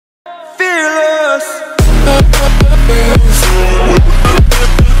Hey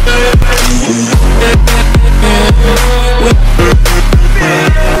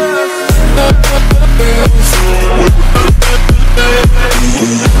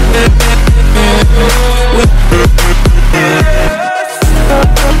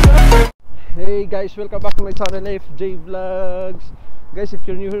guys, welcome back to my channel FJ Vlogs. Guys, if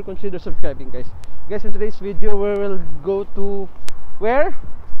you're new here, consider subscribing guys. Guys, in today's video we will go to where?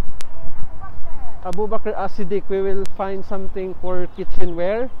 Baqer assidique. We will find something for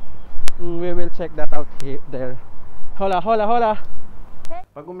kitchenware. We will check that out here, there. Hola, hola, hola.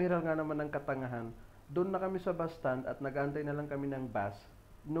 Pag umiral nga naman ng katangahan, doon na kami sa bus stand at nag-aantay na lang kami ng bus.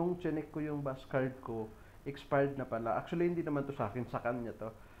 Nung chinek ko yung bus card ko, expired na pala. Actually, hindi naman to sa akin, sa kanya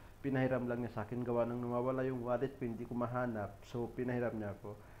to. Pinahiram lang niya sa akin, gawa nang nawawala yung wallet ko, hindi ko mahanap. So, pinahiram niya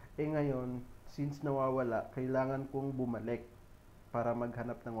ako. Eh ngayon, since nawawala, kailangan kong bumalik para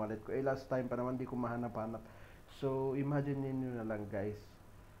maghanap ng wallet ko. Eh last time pa naman, hindi ko mahanap-hanap. So, imagine niyo na lang guys.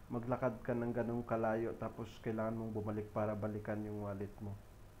 Maglakad ka ng ganung kalayo, tapos kailangan mong bumalik para balikan yung wallet mo.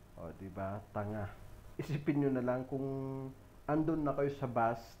 O, diba? Tanga. Isipin niyo na lang kung andun na kayo sa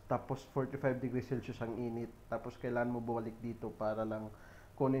bus, tapos 45 degrees Celsius ang init, tapos kailangan mo bumalik dito para lang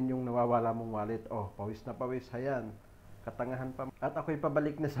kunin yung nawawala mong wallet. Oh, pawis na pawis. Ayan, katangahan pa. At ako'y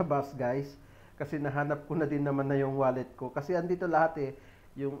pabalik na sa bus guys, kasi nahanap ko na din naman na yung wallet ko. Kasi andito lahat eh,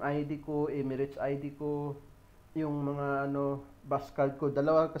 yung ID ko, Emirates ID ko, yung mga bus card ko.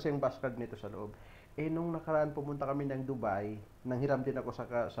 Dalawa kasi yung bus card nito sa loob. Eh nung nakaraan pumunta kami ng Dubai, nanghiram din ako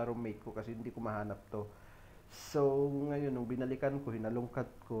sa roommate ko kasi hindi ko mahanap to. So ngayon nung binalikan ko, hinalungkat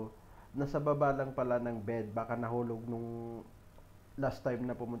ko, nasa baba lang pala ng bed. Baka nahulog nung last time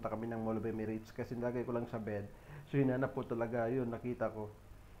na pumunta kami ng Mall of Emirates kasi nilagay ko lang sa bed. So hinanap ko talaga, yun, nakita ko.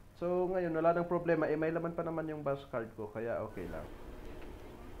 So ngayon, wala nang problema. Eh may laman pa naman yung bus card ko, kaya okay lang.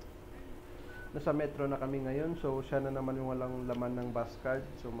 Nasa metro na kami ngayon, so siya na naman yung walang laman ng bus card.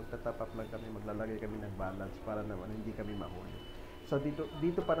 So magta-top up lang kami, maglalagay kami ng balance para naman hindi kami mahuli. So dito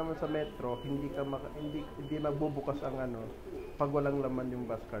pa naman sa metro, hindi magbubukas ang pag walang laman yung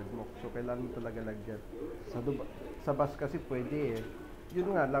bus card mo. So kailangan mo talaga lagyan. Sa bus kasi pwede eh.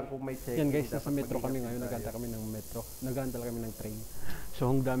 Yun nga lang kung may check. Yan guys, nasa metro kami ngayon, naganta kami ng metro. Naganta kami ng train.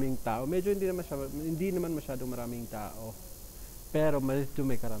 So ang daming tao. Medyo hindi naman masyadong maraming tao. Pero medyo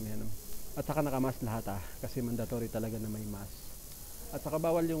may karamihan. At saka nakamas lahat kasi mandatory talaga na may mask. At saka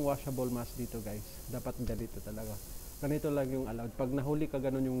bawal yung washable mask dito guys. Dapat ganito talaga. Ganito lang yung allowed. Pag nahuli ka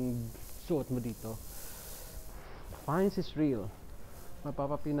ganun yung suot mo dito, fines is real.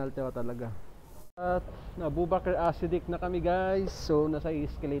 Mapapapinalty ka talaga. At Baqer assidique na kami guys. So nasa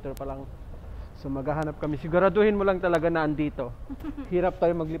escalator pa lang. So maghahanap kami. Siguraduhin mo lang talaga na andito. Hirap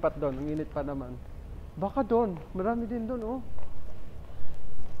tayo maglipat doon. Ang init pa naman. Baka doon. Marami din doon oh.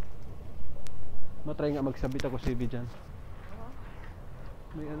 Matry nga magsabit ako Sieve dyan.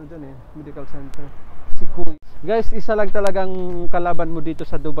 May dyan eh. Medical center. Si Kuy. Guys, isa lang talagang kalaban mo dito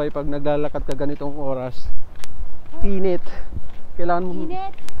sa Dubai pag naglalakad ka ganitong oras. Init.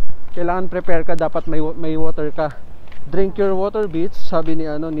 Kailangan prepare ka, dapat may water ka. Drink your water beats, sabi ni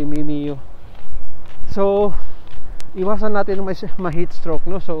Mimiyuuuh. So, iwasan natin may heat stroke,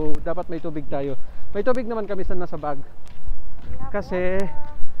 no? So, dapat may tubig tayo. May tubig naman kami sa nasa bag. Kasi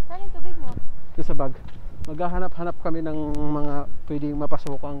saan yung tubig mo? Ito sa bag. Maghahanap-hanap kami ng mga pwedeng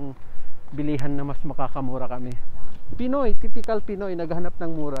mapasokang bilihan na mas makakamura kami. Pinoy, typical Pinoy, naghahanap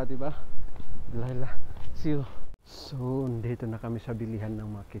ng mura, di ba? Lala. See you. So, dito na kami sa bilihan ng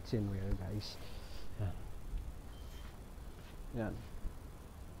mga kitchenware, guys. Yan. Yan.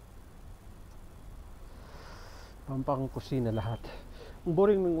 Pampang kusina lahat. Ang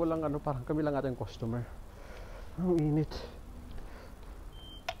boring ng walang parang kami lang ating customer. Ang init.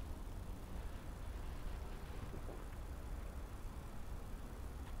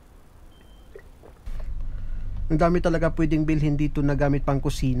 Ang dami talaga pwedeng bilhin dito na gamit pang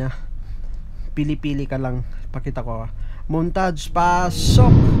kusina. Pili-pili ka lang. Pakita ko montage,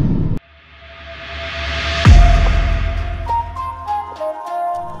 pasok!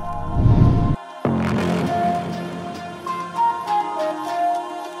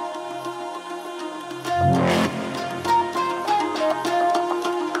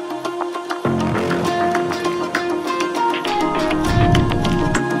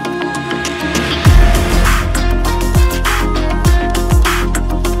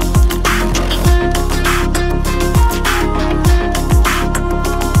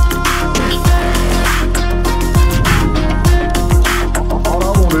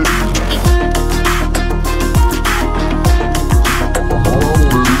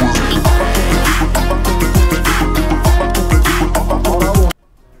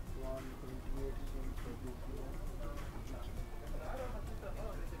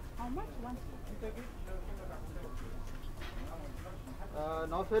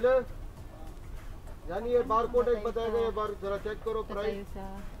 seller. यानी ये बारकोड एक बताएगा ये बार जरा चेक करो price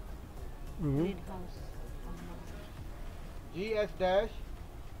greenhouse. GS dash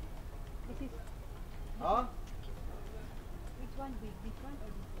This is हाँ which one big? This one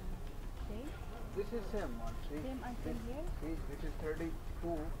or this one? Same? this is same one see Same until here? see this is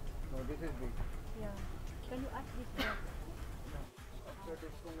 32 no this is big Yeah. Can you ask this one? after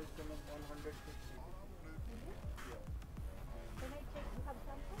discount is coming 160 Can I check? You have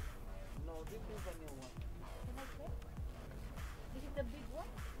sample? no this is the new one Can I check? This is the big one?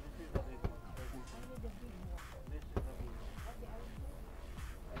 this is the big one I need the big one. this is the big one Okay, I will check.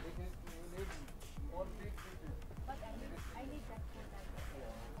 and this is you need more big pieces But I need that for that.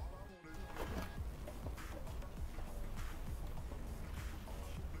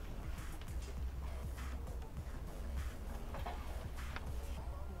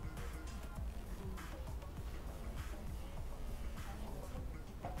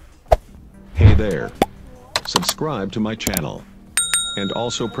 Hey there. Subscribe to my channel. And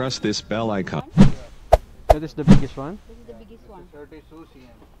also press this bell icon. That is the biggest one. This is the biggest one. 32 cm see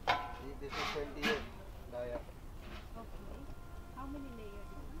this is 28 dia Okay. How many layers?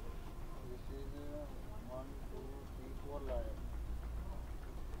 this is 1 2 3 4 layer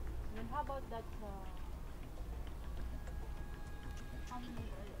And how about that? How many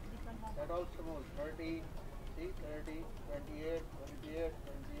different ones? that also small 30 see 30 28 28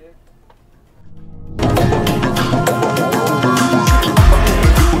 28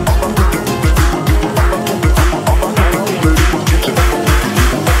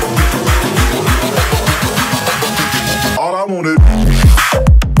 All I wanted.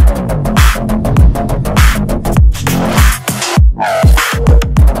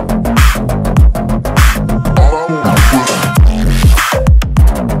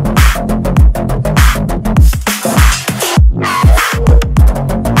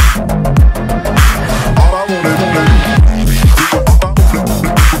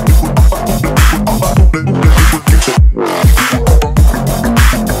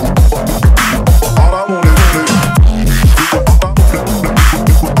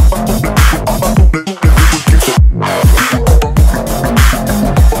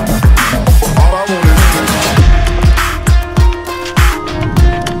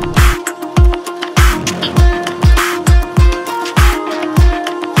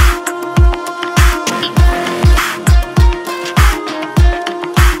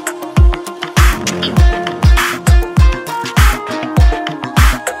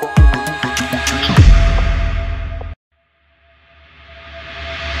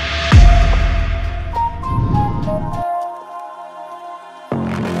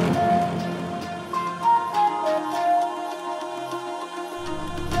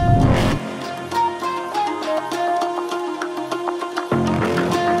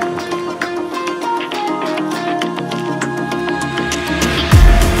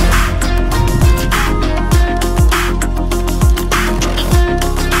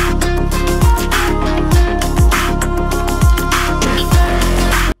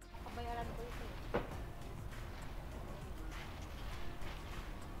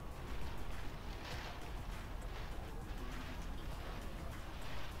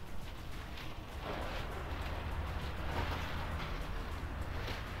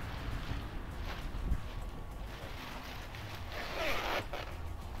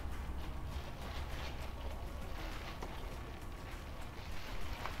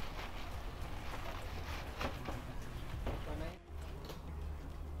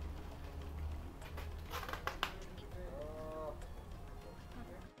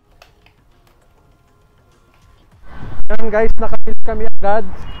 Yan guys, nakabili kami agad.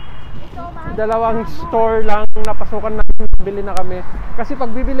 Dalawang store lang napasukan namin, bili na kami. Kasi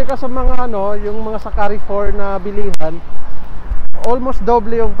pag bibili ka sa mga yung mga sa Carrefour na bilihan, almost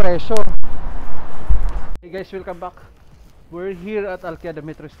double yung presyo. Hey guys, welcome back. We're here at Lloyd Cadena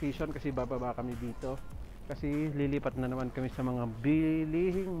Metro Station kasi bababa kami dito. Kasi lilipat na naman kami sa mga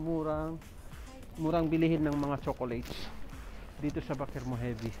murang bilihin ng mga chocolates dito sa baqer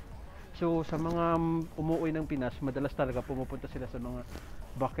Heavy. So sa mga umuwi ng Pinas, madalas talaga pumupunta sila sa mga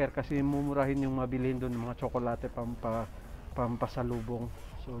baqer kasi mumurahin yung mabilihin doon ng mga tsokolate pampasalubong.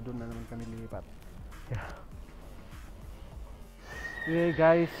 So doon na naman kami lilipat. Yeah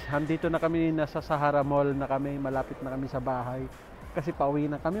guys, andito na kami, nasa Sahara Mall na kami, malapit na kami sa bahay. Kasi pauwi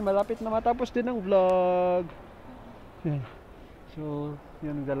na kami, malapit na matapos din ang vlog. Yeah. So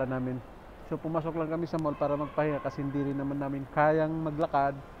yun ang dala namin. So pumasok lang kami sa mall para magpahinga kasi hindi rin naman namin kayang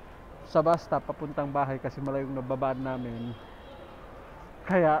maglakad sa basta papuntang bahay kasi malayong nababaan namin.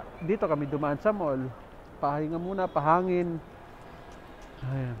 Kaya dito kami dumaan sa mall, pahinga muna, pahangin.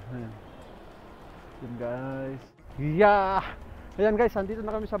 Ayan, ayan. Yan guys. Yeah! Ayan guys, andito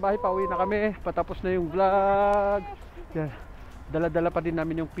na kami sa bahay. Pauwi na kami. Patapos na yung vlog. Yan. Dala-dala pa din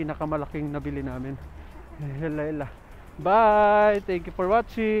namin yung pinakamalaking nabili namin. Hela. Bye! Thank you for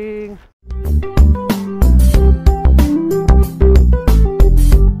watching!